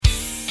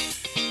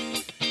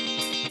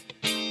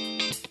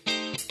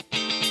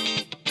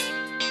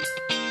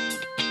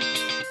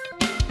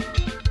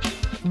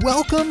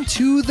Welcome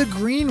to The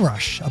Green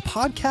Rush, a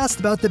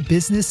podcast about the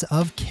business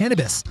of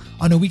cannabis.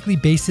 On a weekly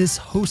basis,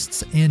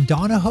 hosts Ann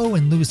Donahoe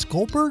and Louis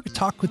Goldberg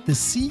talk with the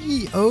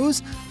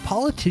CEOs,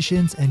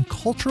 politicians, and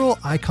cultural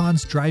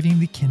icons driving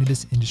the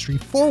cannabis industry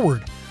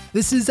forward.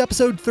 This is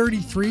episode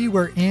 33,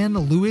 where Ann,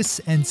 Louis,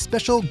 and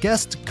special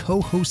guest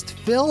co-host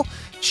Phil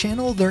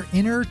channel their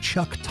inner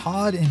Chuck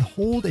Todd and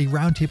hold a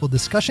roundtable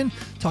discussion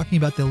talking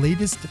about the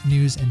latest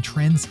news and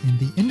trends in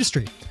the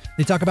industry.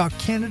 They talk about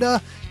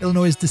Canada,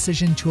 Illinois'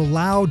 decision to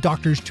allow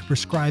doctors to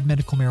prescribe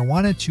medical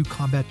marijuana to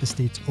combat the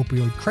state's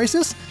opioid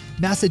crisis,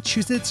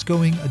 Massachusetts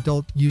going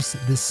adult use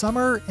this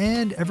summer,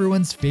 and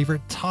everyone's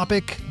favorite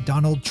topic,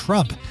 Donald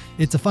Trump.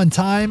 It's a fun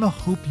time.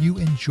 Hope you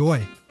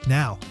enjoy.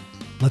 Now,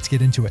 let's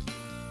get into it.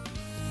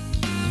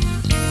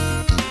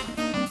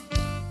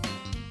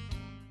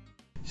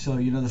 So,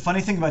 the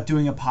funny thing about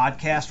doing a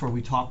podcast where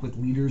we talk with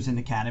leaders in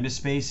the cannabis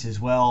space is,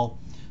 well,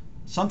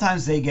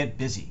 sometimes they get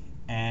busy.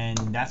 And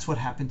that's what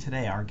happened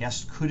today. Our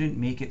guest couldn't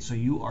make it, so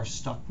you are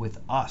stuck with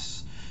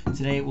us.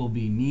 Today it will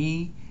be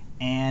me,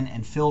 Ann,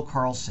 and Phil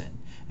Carlson.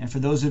 And for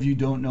those of you who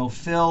don't know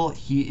Phil,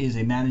 he is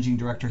a managing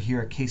director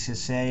here at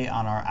KCSA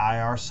on our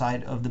IR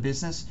side of the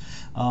business,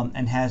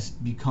 and has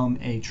become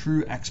a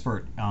true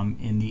expert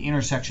in the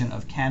intersection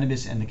of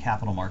cannabis and the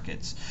capital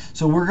markets.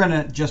 So we're going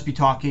to just be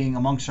talking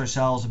amongst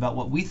ourselves about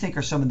what we think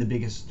are some of the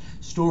biggest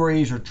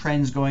stories or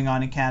trends going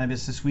on in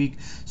cannabis this week.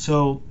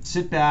 So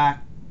sit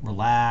back,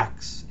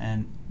 relax,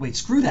 and wait,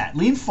 screw that.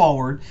 Lean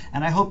forward,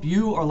 and I hope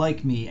you are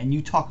like me and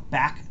you talk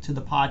back to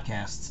the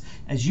podcasts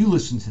as you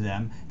listen to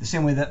them the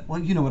same way that, well,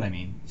 you know what I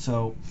mean.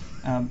 So,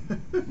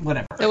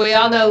 whatever. So we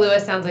all know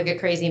Louis sounds like a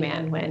crazy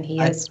man when he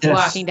is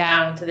walking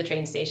down to the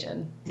train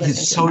station listening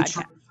It's to so the podcast.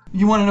 true.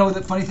 You want to know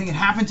the funny thing? It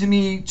happened to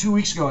me 2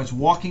 weeks ago. I was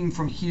walking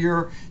from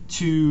here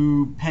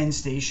to Penn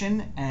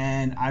Station,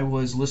 and I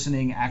was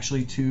listening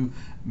actually to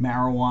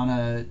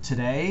Marijuana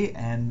Today,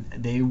 and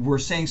they were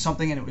saying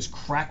something, and it was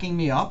cracking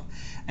me up.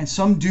 And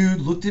some dude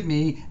looked at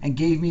me and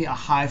gave me a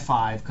high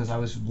five because I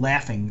was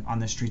laughing on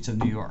the streets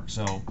of New York.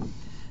 So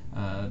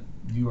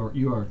you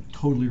are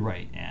totally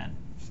right, Ann.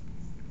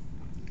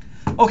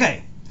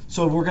 Okay,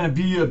 so we're going to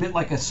be a bit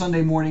like a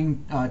Sunday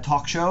morning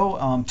talk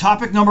show.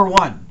 Topic number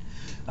one.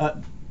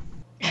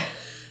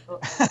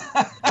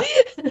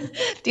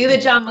 Do the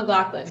John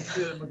McLaughlin.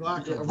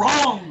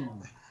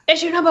 Wrong!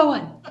 Issue number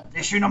one.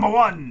 Issue number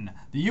one.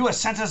 The U.S.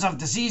 Centers of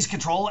Disease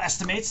Control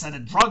estimates that a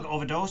drug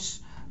overdose,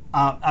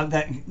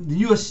 that the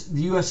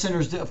U.S.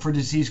 Centers for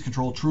Disease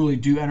Control truly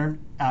do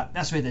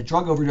estimate that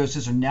drug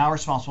overdoses are now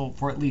responsible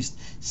for at least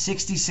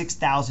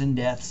 66,000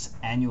 deaths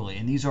annually,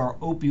 and these are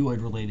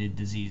opioid-related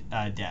disease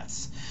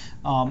deaths.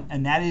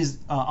 And that is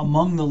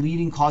among the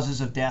leading causes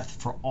of death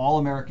for all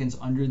Americans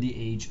under the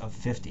age of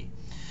 50.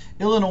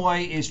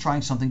 Illinois is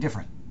trying something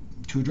different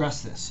to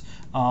address this.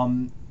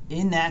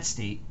 In that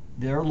state,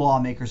 their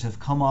lawmakers have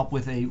come up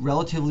with a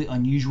relatively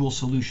unusual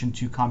solution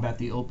to combat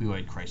the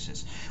opioid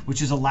crisis,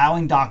 which is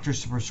allowing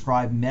doctors to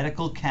prescribe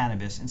medical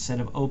cannabis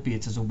instead of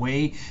opiates as a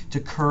way to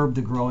curb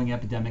the growing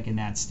epidemic in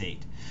that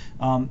state.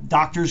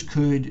 Doctors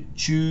could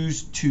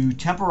choose to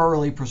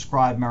temporarily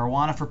prescribe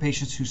marijuana for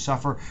patients who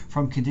suffer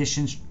from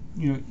conditions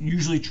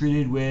usually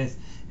treated with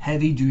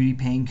heavy-duty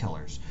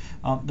painkillers.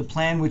 The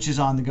plan, which is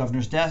on the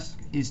governor's desk,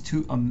 is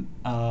to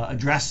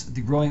address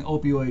the growing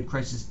opioid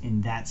crisis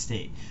in that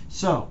state.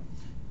 So,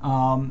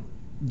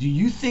 do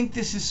you think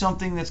this is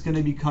something that's going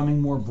to be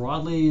coming more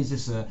broadly? Is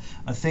this a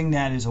thing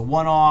that is a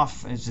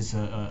one-off? Is this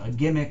a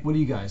gimmick? What do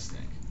you guys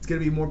think? It's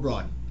going to be more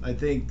broad. I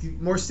think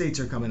more states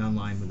are coming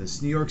online with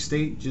this. New York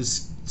State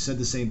just said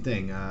the same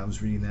thing. I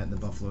was reading that in the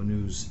Buffalo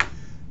News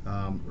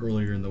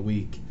earlier in the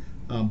week.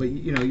 But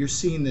you're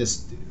seeing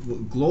this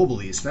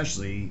globally,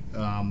 especially.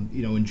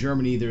 In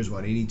Germany, there's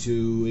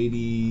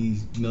 80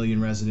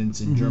 million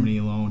residents in Germany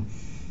alone,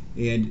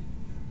 and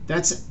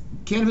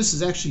cannabis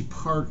is actually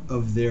part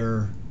of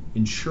their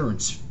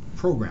insurance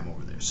program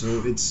over there. So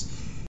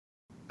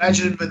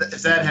imagine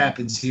if that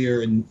happens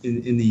here in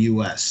the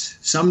U.S.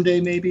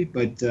 someday, maybe,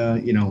 but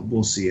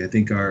we'll see. I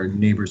think our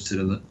neighbors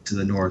to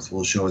the north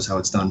will show us how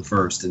it's done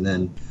first, and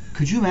then.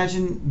 Could you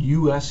imagine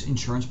U.S.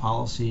 insurance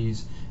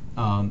policies?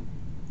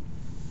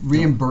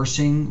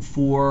 Reimbursing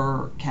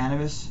for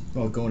cannabis?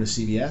 Well, going to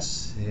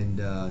CVS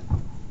and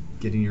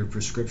getting your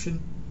prescription.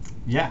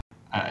 Yeah.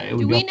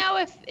 Do we know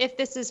if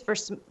this is for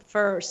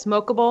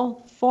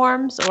smokable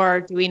forms, or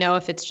do we know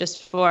if it's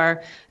just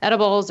for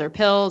edibles or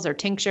pills or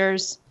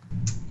tinctures?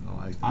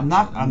 I'm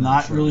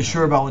not really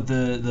sure about what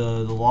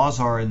the laws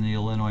are in the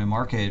Illinois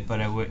market,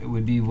 but it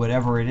would be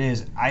whatever it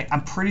is.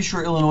 I'm pretty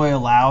sure Illinois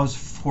allows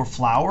for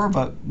flower,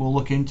 but we'll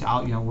look into.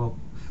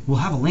 We'll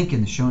have a link in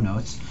the show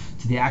notes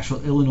to the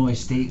actual Illinois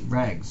state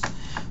regs.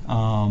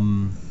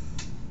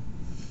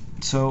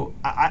 So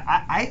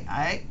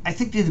I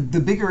think the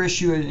bigger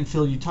issue, and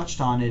Phil, you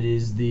touched on it,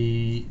 is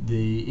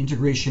the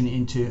integration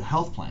into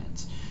health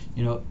plans.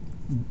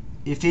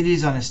 If it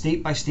is on a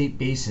state by state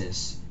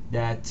basis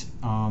that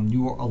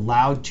you are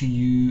allowed to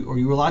use, or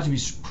you're allowed to be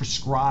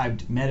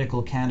prescribed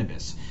medical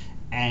cannabis,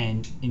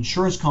 and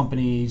insurance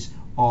companies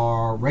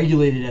are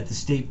regulated at the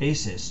state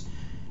basis,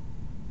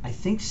 I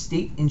think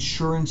state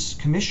insurance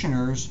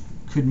commissioners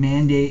could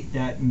mandate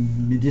that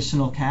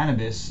medicinal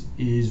cannabis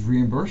is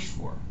reimbursed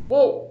for.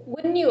 Well,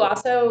 wouldn't you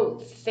also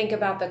think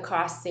about the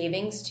cost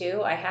savings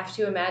too? I have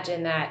to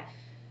imagine that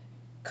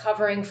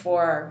covering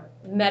for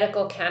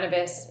medical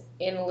cannabis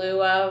in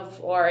lieu of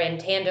or in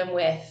tandem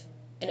with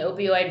an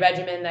opioid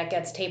regimen that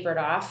gets tapered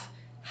off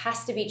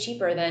has to be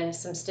cheaper than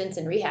some stints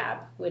in rehab,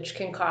 which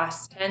can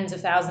cost tens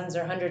of thousands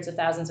or hundreds of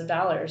thousands of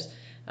dollars,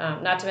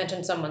 not to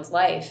mention someone's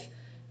life.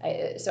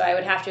 So I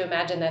would have to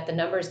imagine that the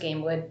numbers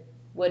game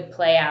would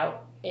play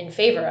out in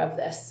favor of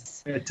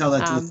this. Tell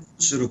that to the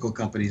pharmaceutical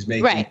companies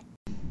making Right.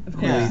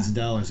 millions of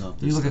dollars off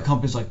this. You look stuff. at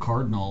companies like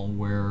Cardinal,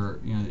 where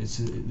it's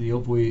the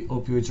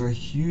opioids are a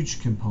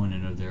huge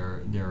component of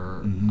their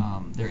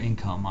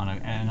income on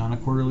a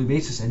quarterly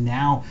basis, and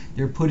now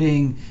they're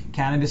putting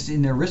cannabis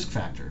in their risk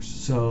factors.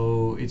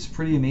 So it's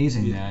pretty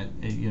amazing that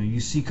you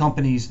see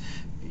companies,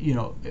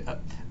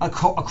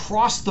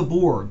 across the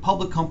board,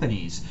 public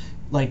companies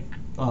like.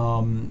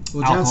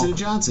 Johnson &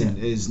 Johnson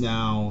is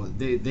now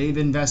they've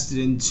invested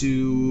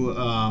into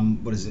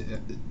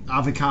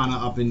Avicanna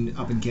up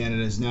in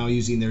Canada is now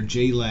using their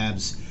J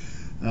Labs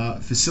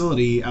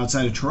facility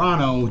outside of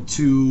Toronto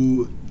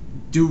to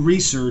do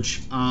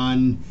research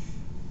on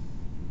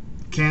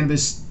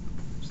cannabis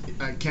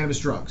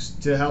drugs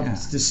to help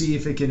to see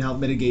if it can help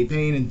mitigate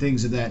pain and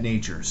things of that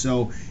nature.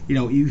 So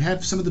you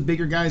have some of the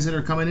bigger guys that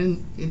are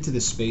coming into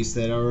this space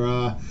that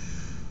are.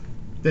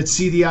 That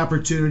see the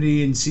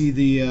opportunity and see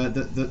the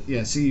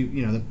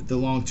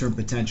long-term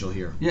potential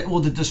here. Yeah, well,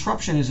 the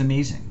disruption is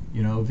amazing.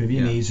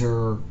 Vivian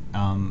Azer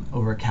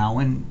over at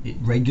Cowen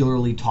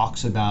regularly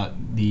talks about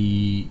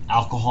the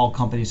alcohol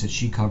companies that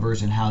she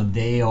covers and how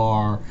they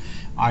are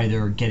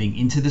either getting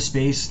into the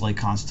space like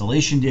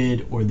Constellation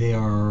did, or they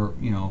are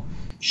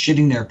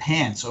shitting their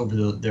pants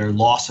over their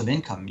loss of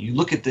income. You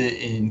look at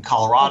in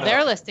Colorado. Well,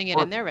 they're listing it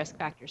in their risk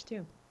factors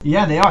too.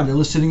 Yeah, they are. They're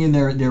listing in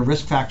their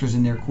risk factors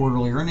in their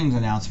quarterly earnings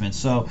announcements.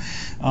 So,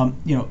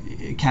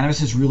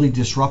 cannabis is really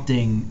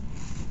disrupting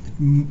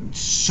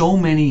so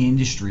many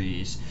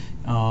industries.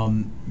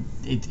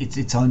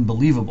 It's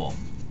unbelievable.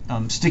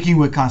 Sticking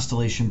with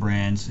Constellation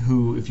Brands,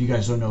 who, if you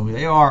guys don't know who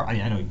they are,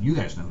 I know you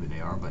guys know who they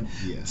are, but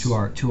yes.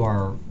 to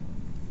our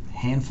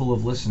handful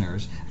of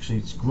listeners, actually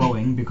it's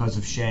growing because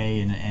of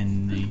Shay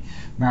and the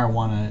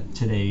Marijuana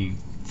Today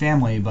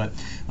family, but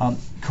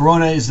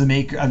Corona is the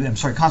maker.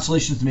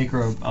 Constellation is the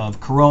maker of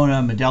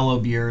Corona,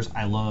 Modelo beers.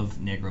 I love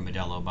Negro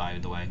Modelo, by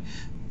the way.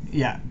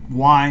 Yeah,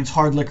 wines,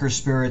 hard liquor,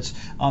 spirits,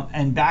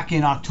 and back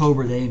in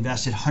October they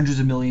invested hundreds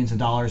of millions of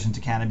dollars into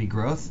Canopy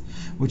Growth,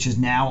 which is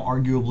now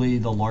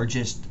arguably the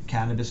largest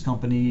cannabis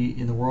company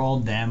in the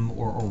world, them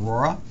or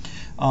Aurora.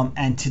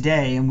 And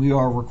today, and we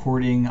are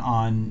recording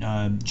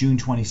on June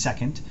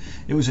 22nd,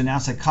 it was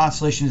announced that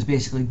Constellation is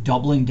basically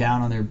doubling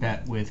down on their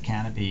bet with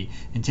Canopy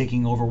and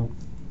taking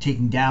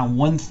down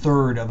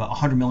 1/3 of a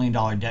 $100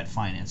 million debt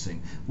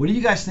financing. What do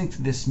you guys think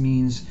this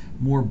means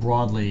more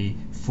broadly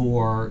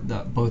for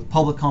both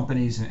public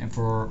companies and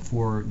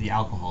for the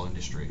alcohol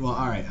industry? Well,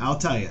 all right, I'll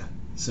tell you.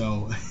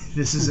 So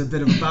this is a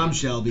bit of a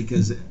bombshell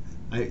because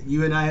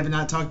you and I have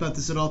not talked about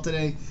this at all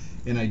today,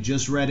 and I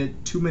just read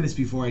it 2 minutes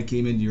before I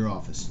came into your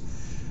office.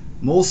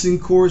 Molson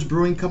Coors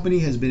Brewing Company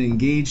has been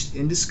engaged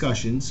in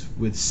discussions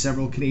with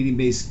several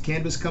Canadian-based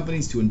cannabis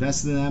companies to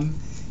invest in them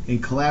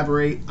and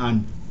collaborate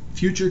on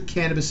future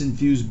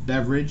cannabis-infused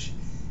beverage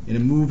in a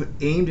move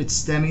aimed at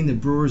stemming the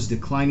brewers'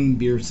 declining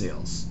beer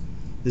sales.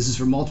 This is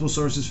from multiple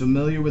sources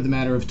familiar with the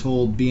matter have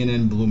told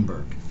BNN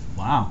Bloomberg.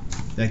 Wow.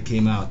 That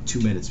came out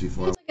 2 minutes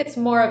before. Seems like it's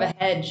more of a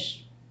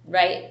hedge,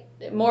 right?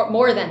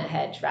 More than a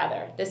hedge,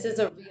 rather. This is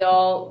a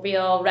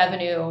real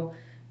revenue,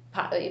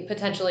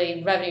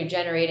 potentially revenue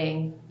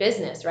generating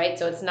business, right?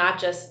 So it's not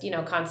just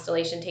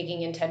Constellation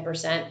taking in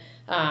 10%,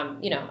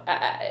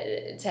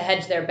 to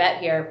hedge their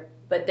bet here,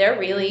 but they're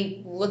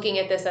really looking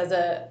at this as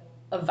a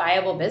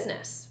viable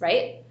business,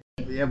 right?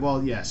 Yeah,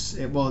 well, yes.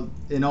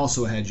 And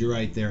also a hedge, you're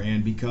right there,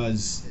 Ann,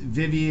 because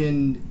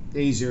Vivian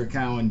Azer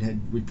Cowen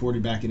had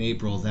reported back in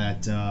April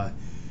that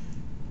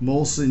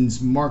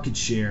Molson's market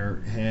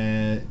share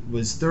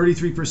was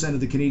 33% of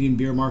the Canadian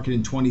beer market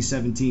in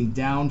 2017,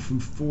 down from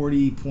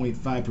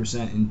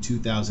 40.5% in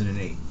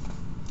 2008.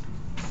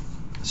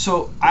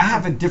 So I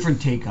have a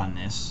different take on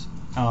this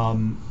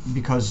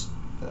because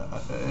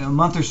a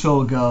month or so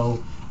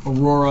ago,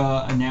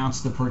 Aurora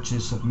announced the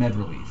purchase of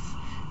MedReleaf,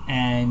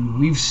 and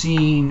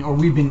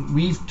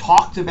we've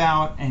talked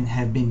about and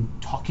have been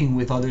talking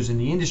with others in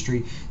the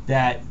industry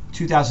that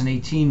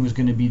 2018 was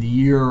going to be the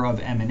year of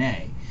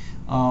M&A.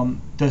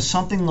 Does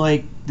something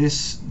like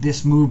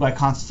this move by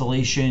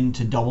Constellation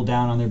to double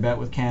down on their bet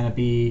with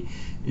Canopy,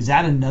 is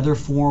that another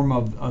form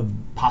of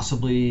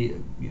possibly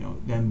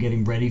them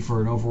getting ready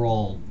for an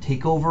overall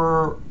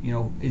takeover?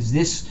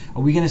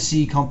 Are we going to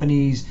see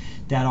companies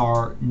that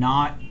are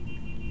not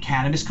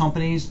cannabis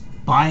companies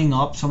buying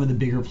up some of the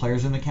bigger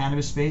players in the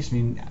cannabis space? I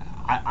mean,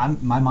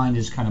 my mind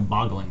is kind of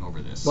boggling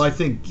over this. Well, I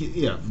think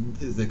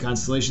the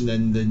Constellation,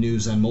 then the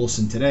news on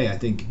Molson today, I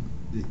think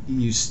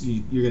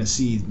you're going to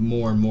see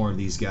more and more of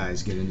these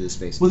guys get into this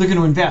space. Well, they're going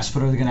to invest,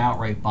 but are they going to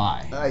outright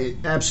buy?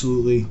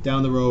 Absolutely.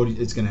 Down the road,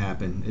 it's going to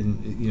happen.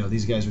 And,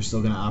 these guys are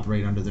still going to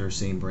operate under their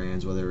same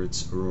brands, whether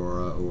it's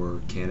Aurora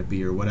or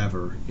Canopy or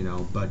whatever,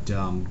 But,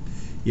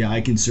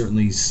 I can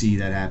certainly see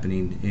that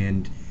happening.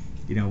 And,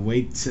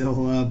 wait till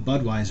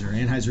Budweiser,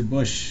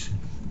 Anheuser-Busch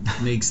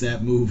makes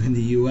that move in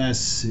the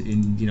U.S.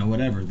 in,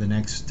 the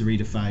next 3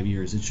 to 5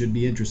 years. It should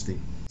be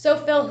interesting. So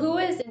Phil, who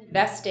is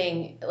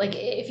investing? Like,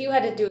 if you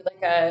had to do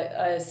like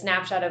a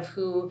snapshot of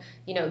who,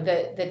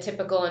 the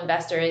typical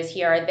investor is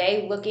here, are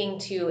they looking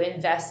to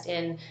invest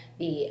in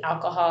the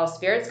alcohol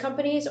spirits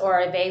companies, or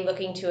are they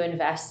looking to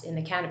invest in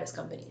the cannabis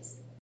companies?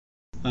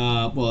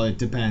 Well, it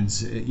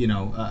depends.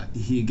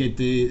 You get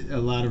a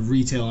lot of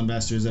retail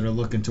investors that are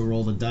looking to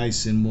roll the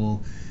dice and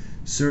will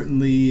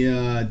certainly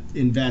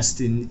invest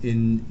in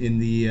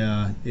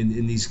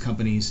these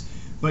companies.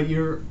 But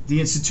the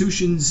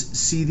institutions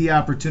see the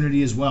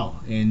opportunity as well,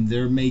 and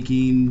they're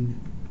making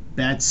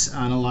bets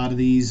on a lot of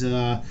these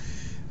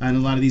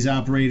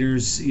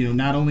operators.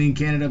 Not only in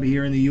Canada but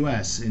here in the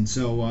U.S. And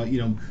so,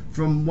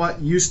 from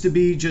what used to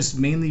be just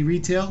mainly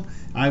retail,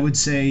 I would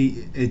say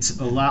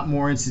it's a lot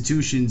more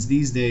institutions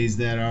these days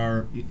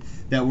that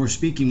we're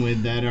speaking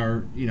with that are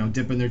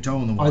dipping their toe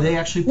in the water. Are they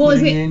actually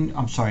putting in?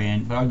 I'm sorry,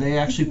 Ann, but are they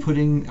actually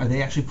putting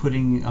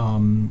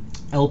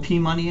LP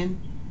money in,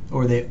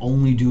 or are they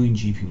only doing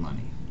GP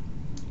money?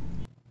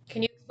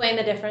 Can you explain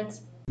the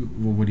difference?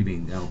 Well, what do you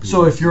mean, LP?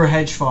 So if you're a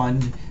hedge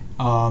fund,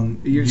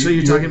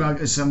 you're talking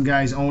about some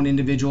guy's own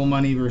individual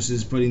money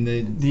versus putting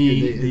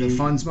the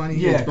fund's money?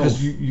 Yeah,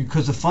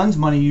 because the fund's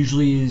money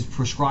usually is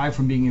prescribed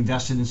from being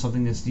invested in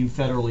something that's deemed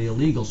federally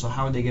illegal. So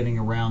how are they getting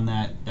around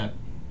that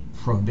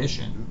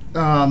prohibition?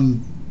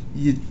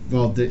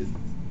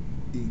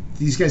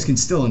 These guys can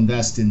still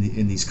invest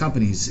in these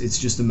companies. It's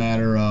just a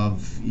matter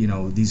of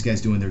these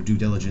guys doing their due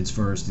diligence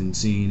first and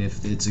seeing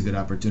if it's a good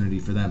opportunity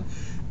for them.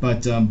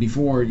 But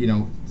before,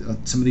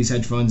 some of these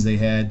hedge funds, they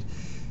had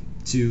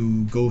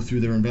to go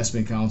through their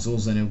investment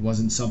councils, and it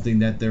wasn't something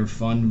that their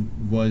fund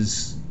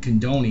was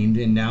condoning.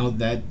 And now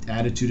that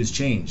attitude has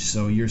changed.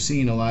 So you're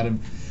seeing a lot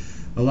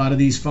of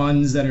these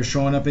funds that are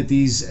showing up at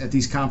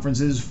these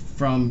conferences.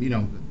 From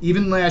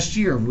even last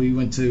year, we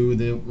went to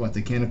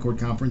the Canaccord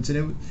conference,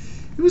 and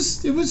it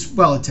was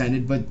well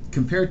attended. But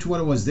compared to what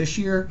it was this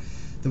year,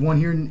 the one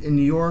here in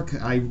New York,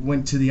 I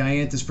went to the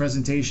Iantis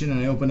presentation and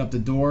I opened up the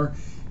door.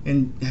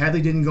 And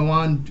Hadley didn't go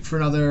on for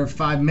another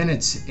 5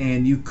 minutes,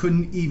 and you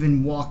couldn't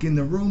even walk in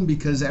the room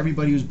because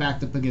everybody was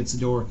backed up against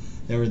the door.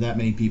 There were that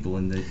many people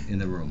in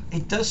the room.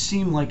 It does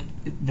seem like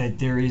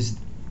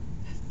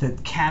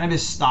that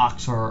cannabis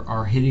stocks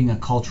are hitting a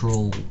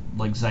cultural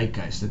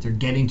zeitgeist, that they're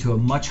getting to a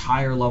much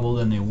higher level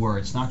than they were.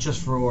 It's not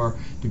just for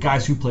the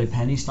guys who play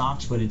penny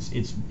stocks, but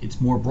it's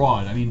more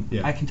broad. I mean,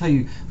 yeah. I can tell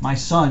you, my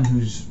son,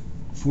 who's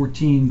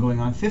 14 going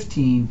on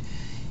 15.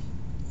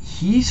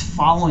 He's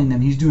following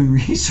them. He's doing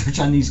research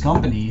on these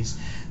companies,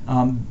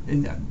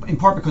 in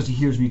part because he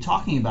hears me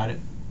talking about it,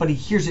 but he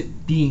hears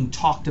it being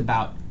talked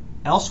about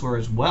elsewhere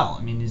as well.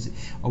 I mean,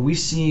 are we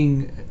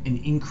seeing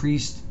an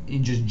increase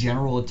in just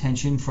general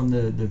attention from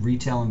the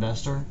retail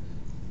investor?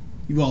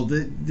 Well,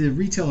 the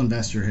retail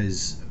investor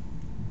has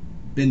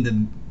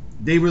been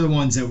they were the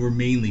ones that were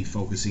mainly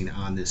focusing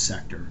on this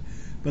sector.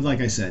 But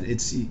like I said,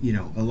 it's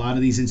a lot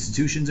of these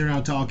institutions are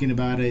now talking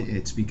about it.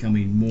 It's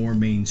becoming more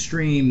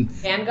mainstream.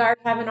 Vanguard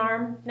have an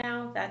arm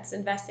now that's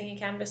investing in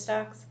cannabis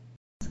stocks?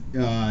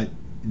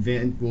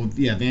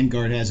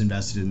 Vanguard has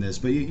invested in this.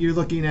 But you're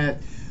looking at,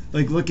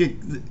 look at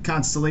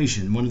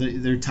Constellation. One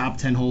of their top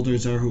 10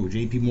 holders are who?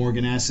 JP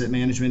Morgan Asset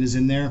Management is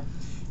in there.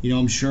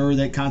 I'm sure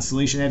that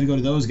Constellation had to go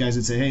to those guys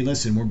and say, hey,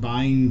 listen, we're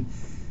buying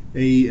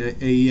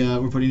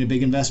we're putting a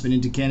big investment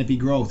into Canopy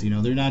Growth.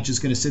 They're not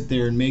just going to sit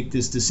there and make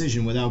this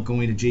decision without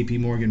going to JP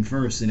Morgan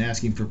first and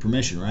asking for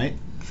permission, right?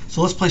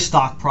 So let's play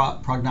stock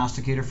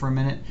prognosticator for a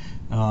minute.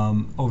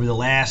 Over the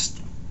last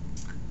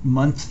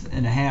month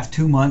and a half,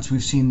 2 months,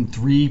 we've seen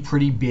 3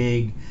 pretty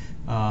big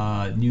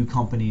new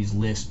companies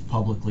list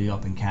publicly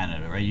up in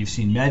Canada, right? You've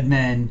seen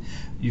MedMen,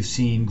 you've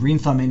seen Green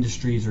Thumb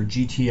Industries, or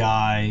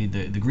GTI,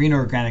 the Green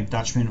Organic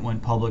Dutchman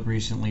went public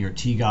recently, or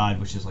TGOD,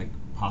 which is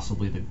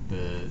possibly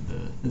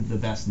the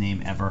best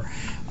name ever.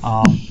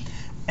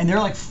 And there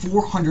are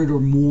 400 or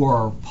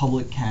more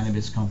public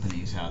cannabis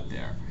companies out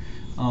there.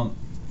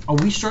 Are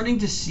we starting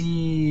to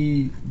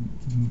see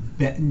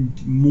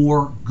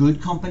more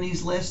good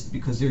companies list?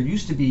 Because there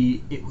used to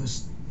be, it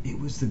was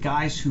the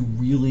guys who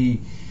really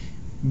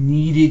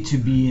needed to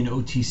be an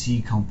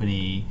OTC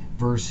company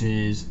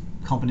versus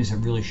companies that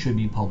really should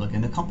be public.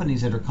 And the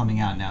companies that are coming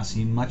out now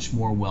seem much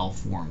more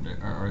well-formed.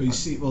 You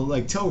see,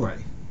 like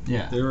Tilray.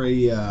 Yeah. They're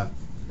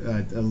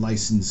a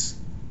licensed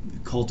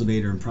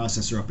cultivator and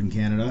processor up in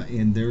Canada,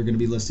 and they're going to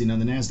be listing on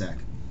the NASDAQ.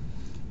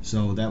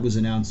 So that was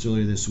announced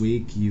earlier this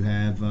week. You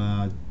have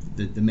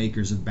the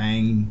makers of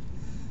Bang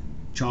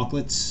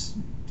chocolates,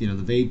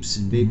 the vapes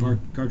and vape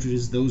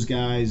cartridges. Those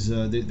guys,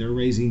 they're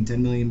raising $10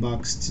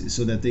 million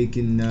so that they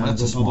can.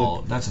 That's a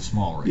small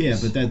raise. Yeah,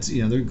 but that's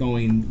they're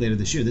going later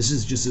this year. This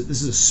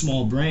is a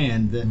small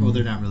brand that well,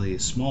 they're not really a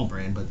small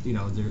brand, but they're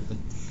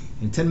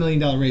a $10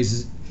 million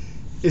raise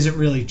isn't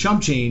really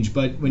chump change.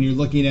 But when you're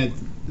looking at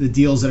the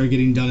deals that are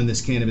getting done in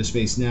this cannabis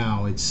space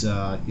now, it's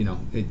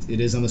it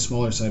is on the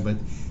smaller side, but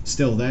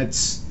still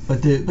that's.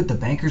 But the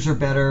bankers are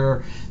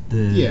better.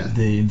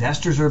 The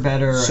investors are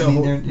better. So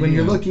when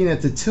you're looking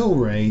at the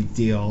Tilray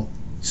deal,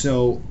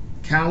 so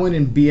Cowen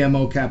and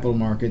BMO Capital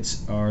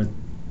Markets are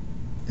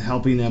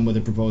helping them with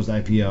a proposed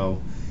IPO.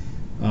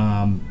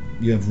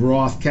 You have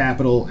Roth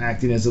Capital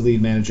acting as the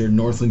lead manager,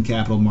 Northland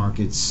Capital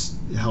Markets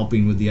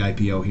helping with the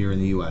IPO here in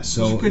the U.S.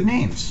 So those are good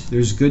names.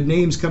 There's good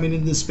names coming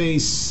into the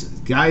space.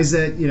 Guys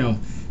that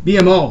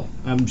BMO.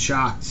 I'm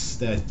shocked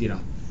that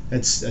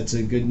that's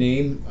a good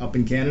name up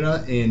in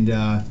Canada, and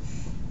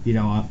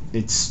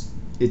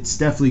it's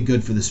definitely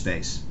good for the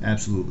space.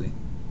 Absolutely.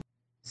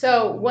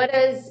 So what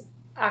does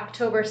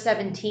October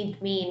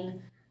 17th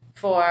mean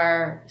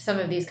for some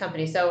of these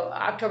companies? So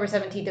October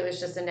 17th, it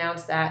was just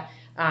announced that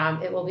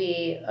it will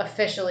be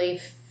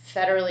officially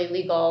federally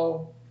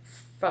legal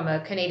from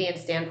a Canadian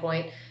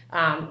standpoint.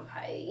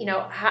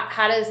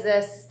 How does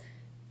this,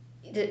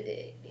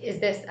 is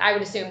this, I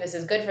would assume this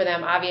is good for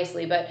them,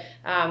 obviously, but,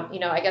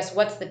 I guess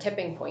what's the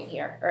tipping point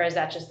here? Or is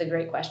that just a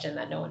great question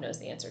that no one knows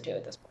the answer to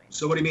at this point?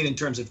 So what do you mean in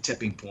terms of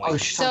tipping point? Oh,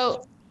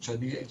 so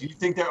do you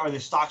think are the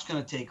stocks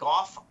going to take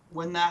off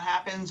when that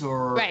happens,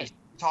 or right. Is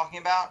talking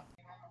about?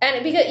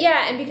 And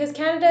because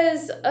Canada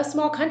is a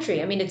small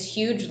country. I mean, it's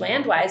huge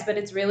land-wise, but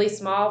it's really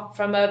small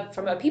from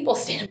a people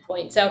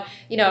standpoint. So,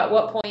 at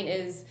what point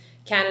is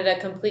Canada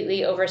completely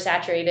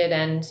oversaturated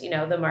and,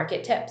 the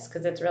market tips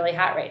because it's really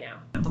hot right now?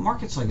 The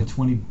market's like a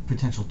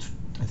potential,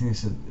 I think they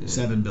said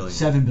 $7 billion.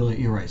 $7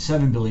 billion. You're right,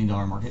 $7 billion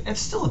market.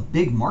 It's still a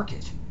big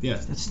market.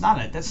 Yes. That's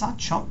not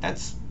chump.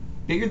 That's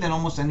bigger than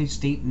almost any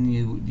state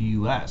in the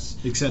U.S.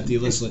 Except the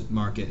illicit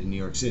market in New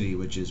York City,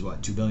 which is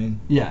what, $2 billion?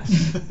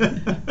 Yes.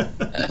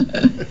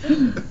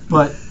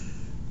 But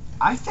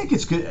I think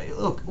it's good.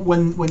 Look,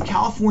 when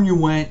California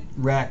went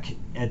rec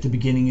at the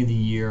beginning of the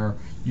year,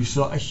 you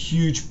saw a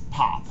huge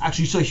pop.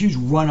 Actually, you saw a huge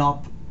run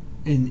up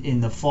in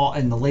the fall,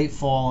 in the late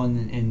fall,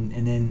 and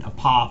then a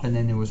pop, and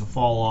then there was a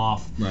fall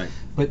off. Right.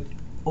 But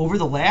over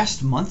the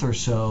last month or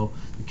so,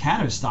 the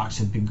cannabis stocks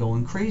have been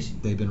going crazy.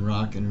 They've been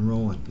rocking and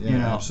rolling.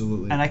 Yeah,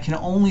 absolutely. And I can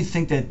only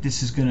think that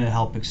this is going to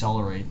help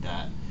accelerate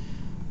that.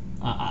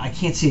 I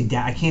can't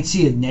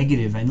see a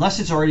negative unless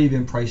it's already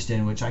been priced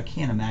in, which I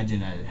can't imagine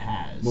that it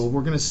has. Well,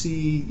 we're going to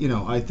see.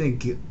 I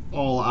think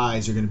all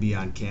eyes are going to be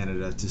on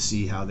Canada to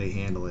see how they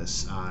handle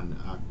this on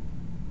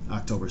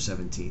October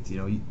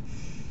 17th.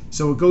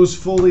 So it goes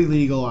fully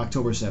legal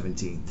October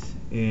 17th,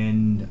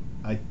 and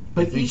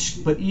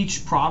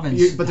each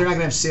province. But they're not going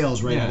to have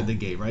sales right out of the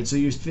gate, right? So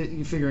you're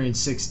figuring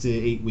 6 to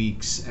 8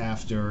 weeks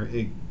after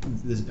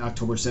the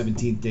October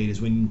 17th date is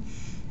when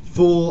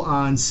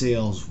full-on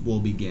sales will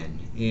begin,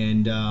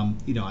 and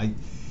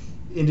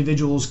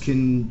individuals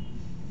can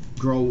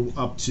grow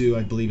up to,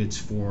 I believe it's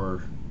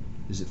 4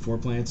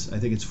 plants? I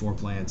think it's 4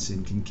 plants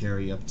and can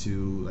carry up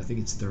to, I think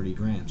it's 30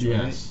 grams,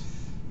 right? Yes.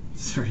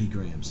 30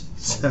 grams.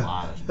 That's a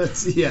lot.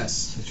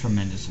 Yes. It's a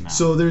tremendous amount.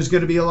 So there's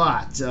going to be a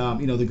lot.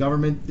 The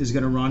government is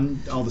going to run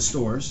all the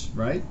stores,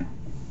 right?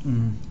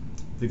 Mm-hmm.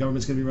 The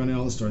government's going to be running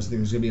all the stores. I think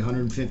there's going to be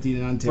 150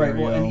 in Ontario.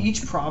 Right. Well, and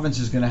each province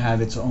is going to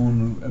have its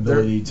own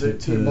ability each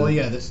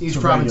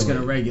province is going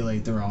to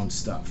regulate their own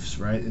stuff,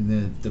 right?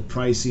 And the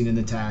pricing and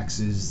the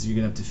taxes, you're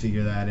going to have to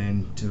figure that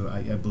in.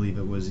 I believe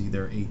it was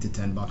either $8 to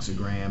 $10 a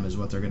gram is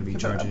what they're going to be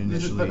charging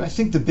initially. But I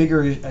think the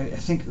bigger, I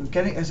think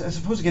getting as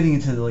opposed to getting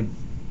into like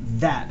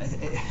that.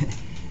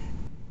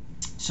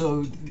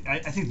 So I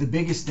think the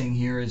biggest thing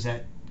here is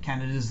that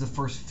Canada is the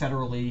first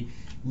federally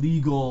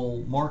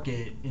legal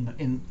market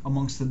in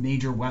amongst the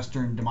major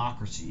Western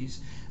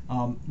democracies,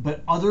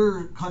 but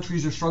other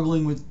countries are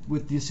struggling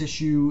with this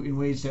issue in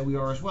ways that we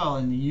are as well.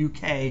 In the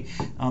UK,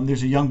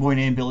 there's a young boy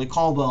named Billy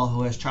Caldwell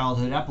who has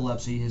childhood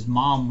epilepsy. His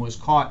mom was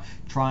caught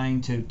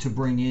trying to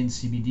bring in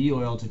CBD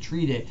oil to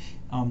treat it.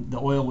 The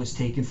oil was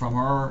taken from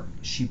her.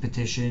 She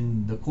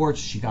petitioned the courts.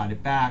 She got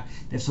it back.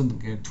 They have something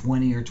like a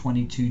 20 or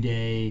 22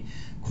 day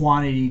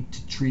quantity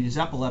to treat his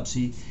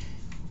epilepsy.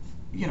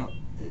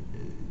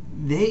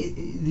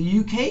 The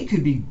UK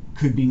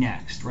could be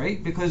next,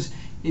 right? Because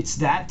it's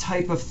that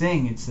type of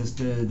thing. It's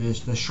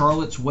the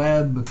Charlotte's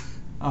Web,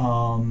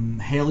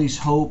 Haley's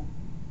Hope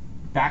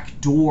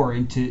back door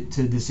into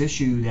this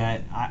issue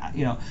that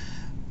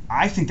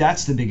I think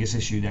that's the biggest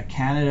issue, that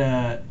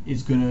Canada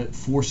is going to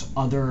force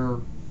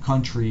other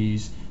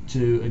countries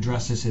to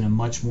address this in a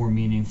much more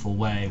meaningful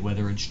way,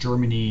 whether it's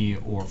Germany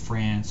or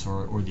France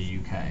or the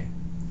UK.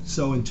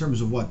 So in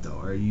terms of what, though?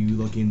 Are you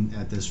looking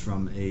at this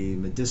from a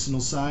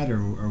medicinal side, or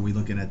are we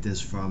looking at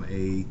this from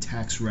a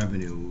tax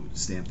revenue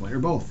standpoint, or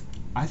both?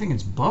 I think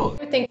it's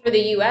both. I think for the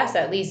U.S.,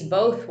 at least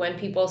both, when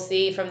people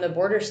see from the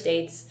border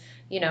states,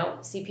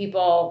 see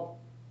people,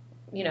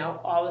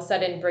 all of a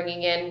sudden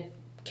bringing in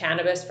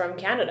cannabis from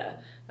Canada.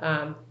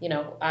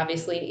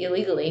 obviously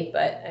illegally,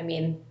 but I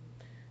mean,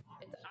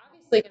 it's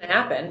obviously going to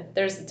happen.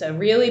 It's a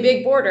really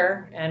big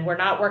border, and we're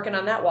not working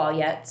on that wall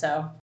yet.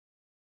 So,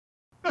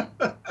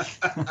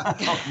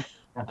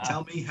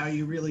 Tell me how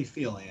you really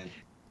feel, Ann.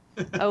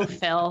 Oh,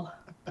 Phil,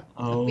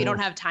 Oh. we don't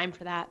have time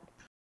for that.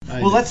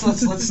 Well,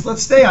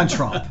 let's stay on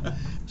Trump.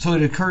 So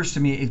it occurs to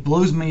me, it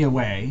blows me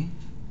away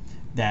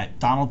that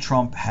Donald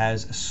Trump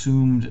has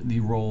assumed the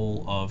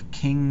role of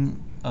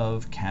king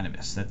of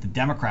cannabis. That the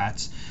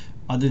Democrats,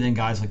 other than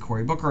guys like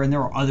Cory Booker, and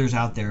there are others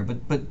out there,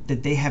 but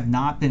that they have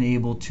not been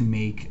able to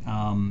make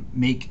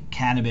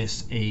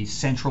cannabis a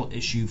central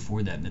issue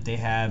for them. That they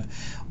have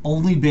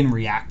only been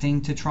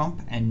reacting to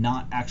Trump and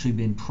not actually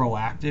been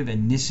proactive.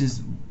 And this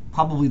is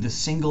probably the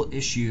single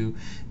issue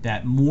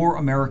that more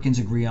Americans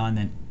agree on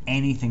than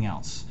anything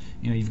else.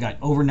 You've got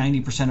over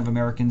 90% of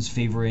Americans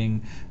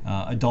favoring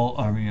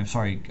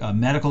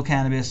medical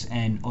cannabis,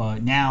 and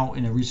now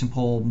in a recent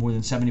poll, more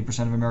than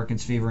 70% of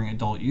Americans favoring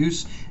adult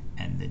use,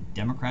 and the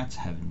Democrats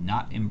have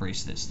not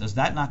embraced this. Does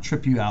that not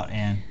trip you out,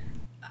 Ann?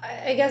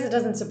 I guess it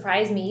doesn't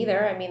surprise me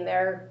either. I mean,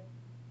 they're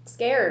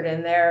scared,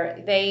 and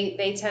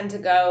they tend to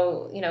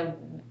go,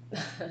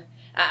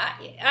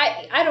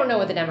 I don't know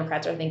what the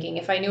Democrats are thinking.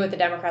 If I knew what the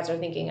Democrats are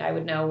thinking, I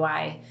would know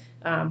why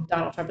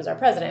Donald Trump is our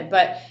president.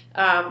 But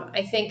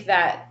I think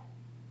that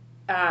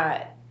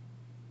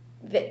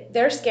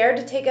they're scared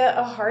to take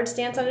a hard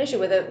stance on an issue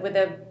with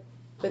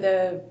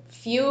a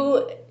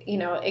few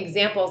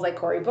examples like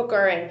Cory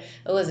Booker and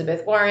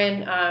Elizabeth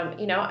Warren.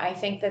 I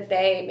think that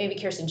maybe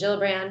Kirsten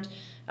Gillibrand.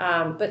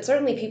 But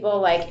certainly people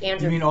like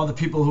Andrew. You mean all the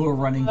people who are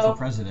running for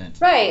president?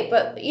 Right,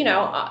 but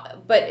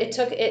but it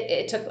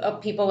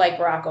took people like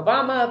Barack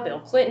Obama, Bill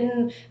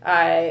Clinton,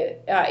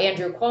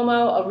 Andrew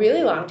Cuomo a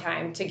really long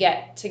time to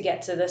get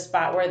to the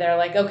spot where they're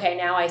like, okay,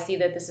 now I see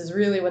that this is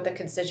really what the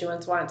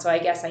constituents want, so I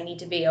guess I need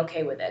to be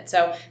okay with it.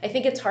 So I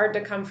think it's hard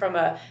to come from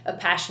a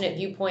passionate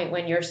viewpoint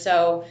when you're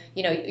so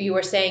you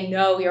were saying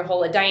no your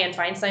whole. Dianne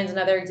Feinstein's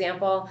another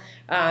example.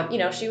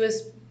 She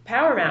was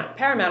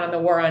paramount on the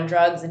war on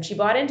drugs, and she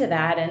bought into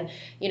that, and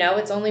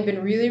it's only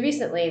been really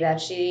recently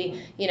that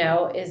she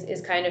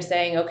is kind of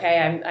saying,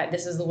 okay,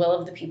 this is the will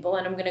of the people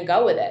and I'm going to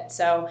go with it.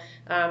 So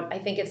I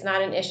think it's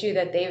not an issue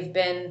that they've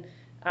been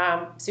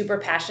super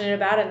passionate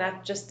about, and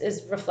that just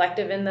is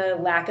reflective in the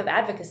lack of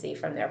advocacy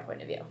from their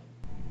point of view.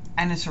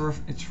 And it's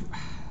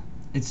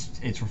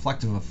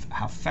reflective of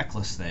how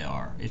feckless they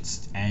are.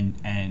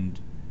 And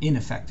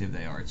ineffective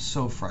they are. It's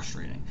so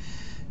frustrating.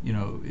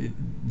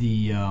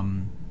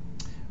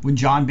 When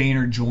John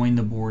Boehner joined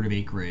the board of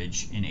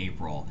Acreage in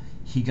April,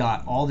 he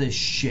got all this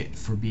shit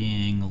for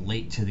being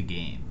late to the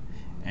game,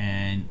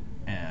 and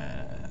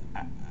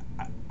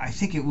I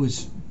think it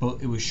was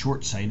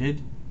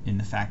short-sighted in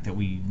the fact that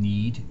we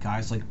need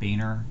guys like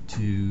Boehner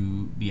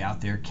to be out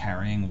there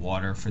carrying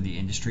water for the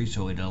industry,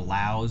 so it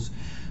allows,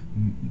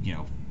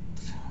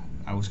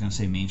 I was going to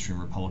say mainstream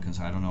Republicans.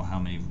 I don't know how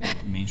many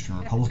mainstream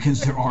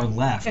Republicans there are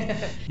left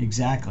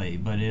exactly,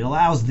 but it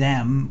allows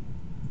them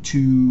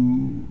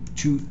to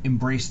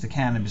embrace the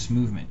cannabis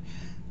movement.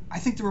 I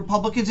think the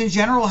Republicans in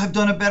general have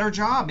done a better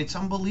job. It's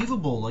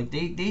unbelievable. Like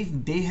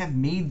they have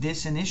made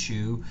this an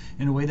issue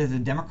in a way that the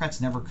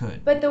Democrats never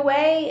could. But the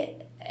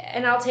way,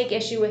 and I'll take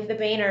issue with the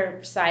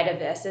Boehner side of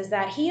this, is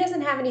that he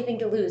doesn't have anything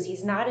to lose.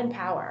 He's not in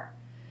power.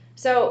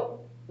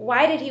 So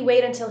why did he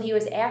wait until he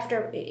was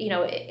after he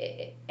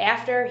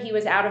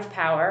was out of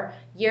power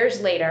years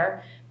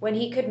later, when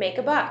he could make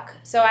a buck?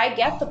 So I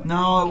get the...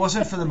 No, it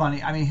wasn't for the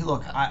money. I mean,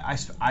 look, I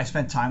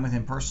spent time with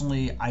him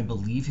personally. I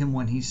believe him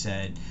when he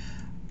said,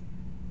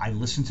 I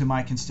listened to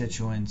my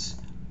constituents.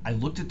 I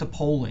looked at the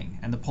polling,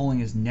 and the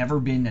polling has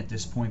never been at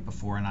this point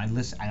before, and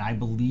I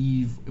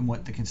believe in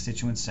what the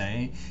constituents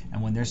say.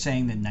 And when they're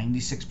saying that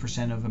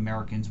 96% of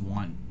Americans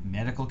want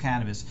medical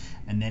cannabis,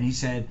 and then he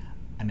said,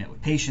 I met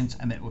with patients,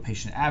 I met with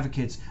patient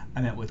advocates,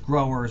 I met with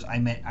growers, I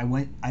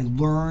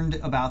learned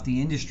about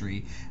the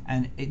industry,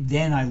 and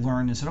then I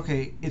learned and said,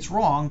 okay, it's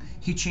wrong.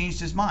 He changed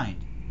his mind.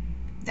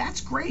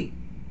 That's great,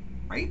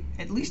 right?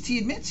 At least he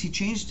admits he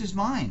changed his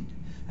mind.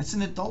 That's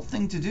an adult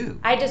thing to do.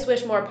 I just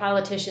wish more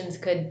politicians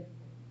could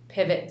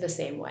pivot the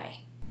same way.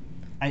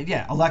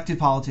 Elected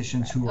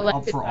politicians who are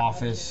up for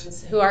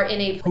office. Who are in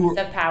a place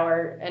of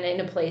power and in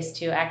a place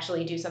to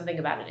actually do something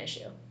about an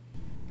issue.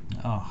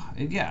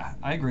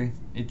 I agree.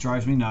 It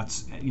drives me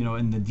nuts.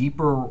 And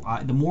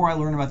the more I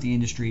learn about the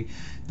industry,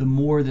 the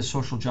more the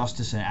social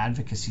justice and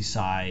advocacy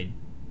side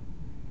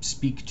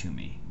speak to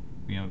me.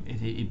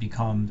 It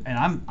becomes,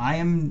 and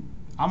I'm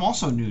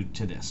also new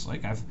to this.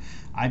 Like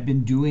I've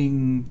been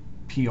doing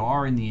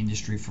PR in the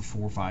industry for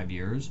 4 or 5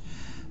 years.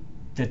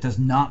 That does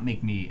not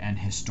make me an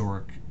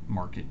historic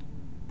market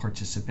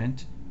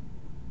participant.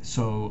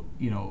 So,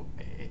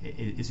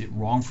 is it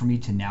wrong for me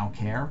to now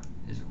care?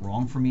 Is it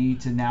wrong for me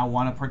to now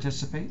want to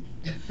participate?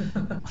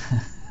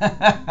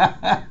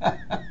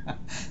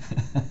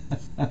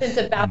 It's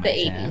about the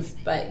 80s,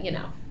 but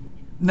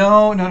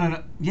No.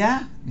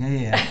 Yeah.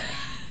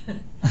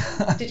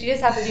 Did you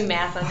just have to do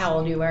math on how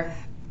old you were?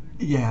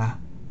 Yeah.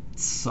 It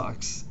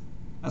sucks.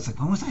 I was like,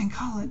 when was I in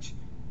college?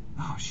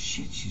 Oh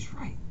shit, she's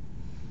right.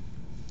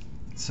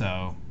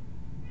 So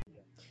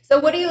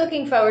what are you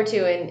looking forward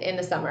to in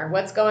the summer?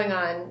 What's going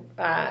on?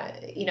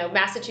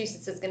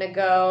 Massachusetts is going to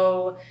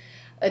go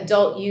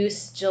adult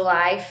use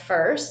July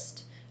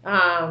 1st.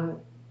 The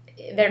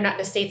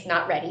state's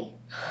not ready.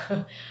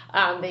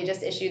 They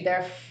just issued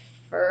their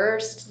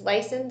first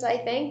license, I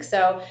think.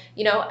 So,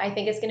 I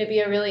think it's going to be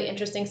a really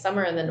interesting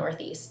summer in the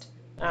Northeast.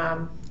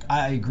 I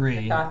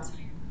agree. Thoughts?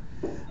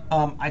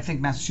 I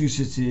think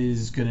Massachusetts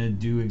is going to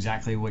do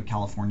exactly what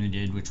California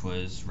did, which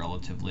was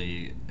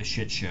relatively a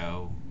shit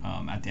show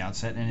at the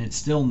outset, and it's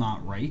still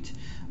not right.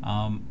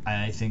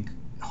 I think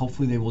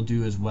hopefully they will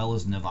do as well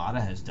as Nevada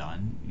has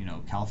done.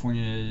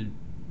 California,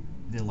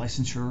 the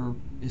licensure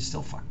is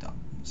still fucked up.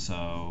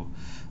 So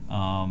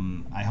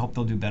I hope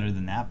they'll do better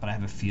than that, but I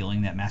have a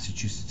feeling that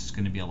Massachusetts is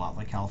going to be a lot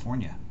like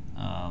California.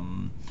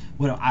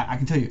 What I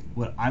can tell you,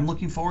 what I'm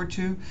looking forward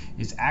to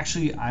is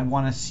actually I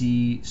want to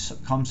see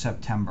come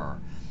September,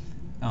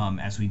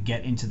 as we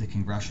get into the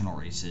congressional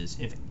races,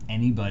 if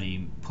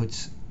anybody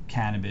puts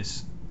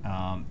cannabis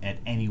at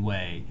any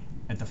way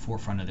at the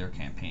forefront of their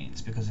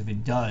campaigns, because if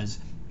it does,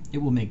 it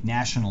will make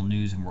national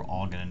news and we're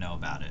all going to know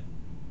about it.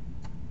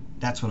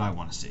 That's what I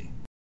want to see.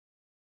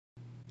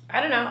 I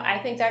don't know. I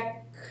think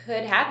that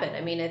could happen.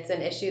 I mean, it's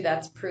an issue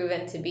that's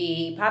proven to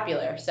be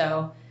popular.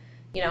 So,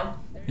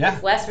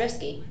 it's less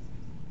risky.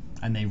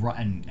 And they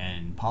run,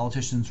 and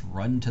politicians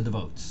run to the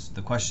votes.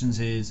 The question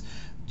is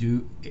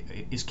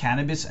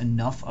cannabis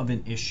enough of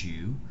an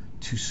issue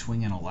to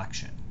swing an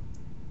election?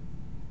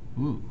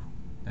 Ooh,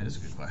 that is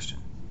a good question.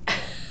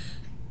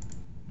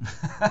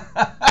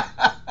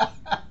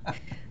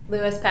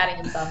 Lewis patting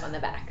himself on the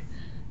back.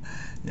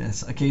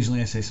 Yes,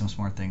 occasionally I say some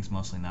smart things,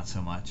 mostly not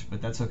so much,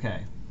 but that's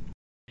okay.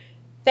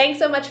 Thanks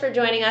so much for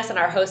joining us on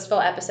our Hostful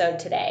episode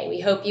today. We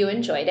hope you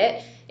enjoyed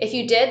it. If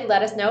you did,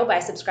 let us know by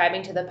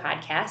subscribing to the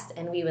podcast,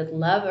 and we would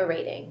love a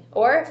rating.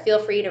 Or feel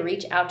free to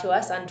reach out to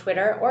us on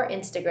Twitter or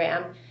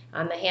Instagram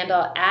on the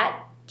handle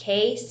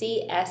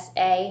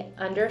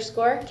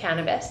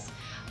 @KCSA_cannabis,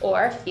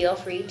 or feel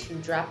free to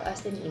drop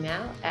us an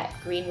email at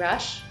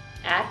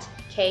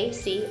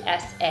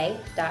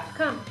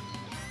greenrush@kcsa.com.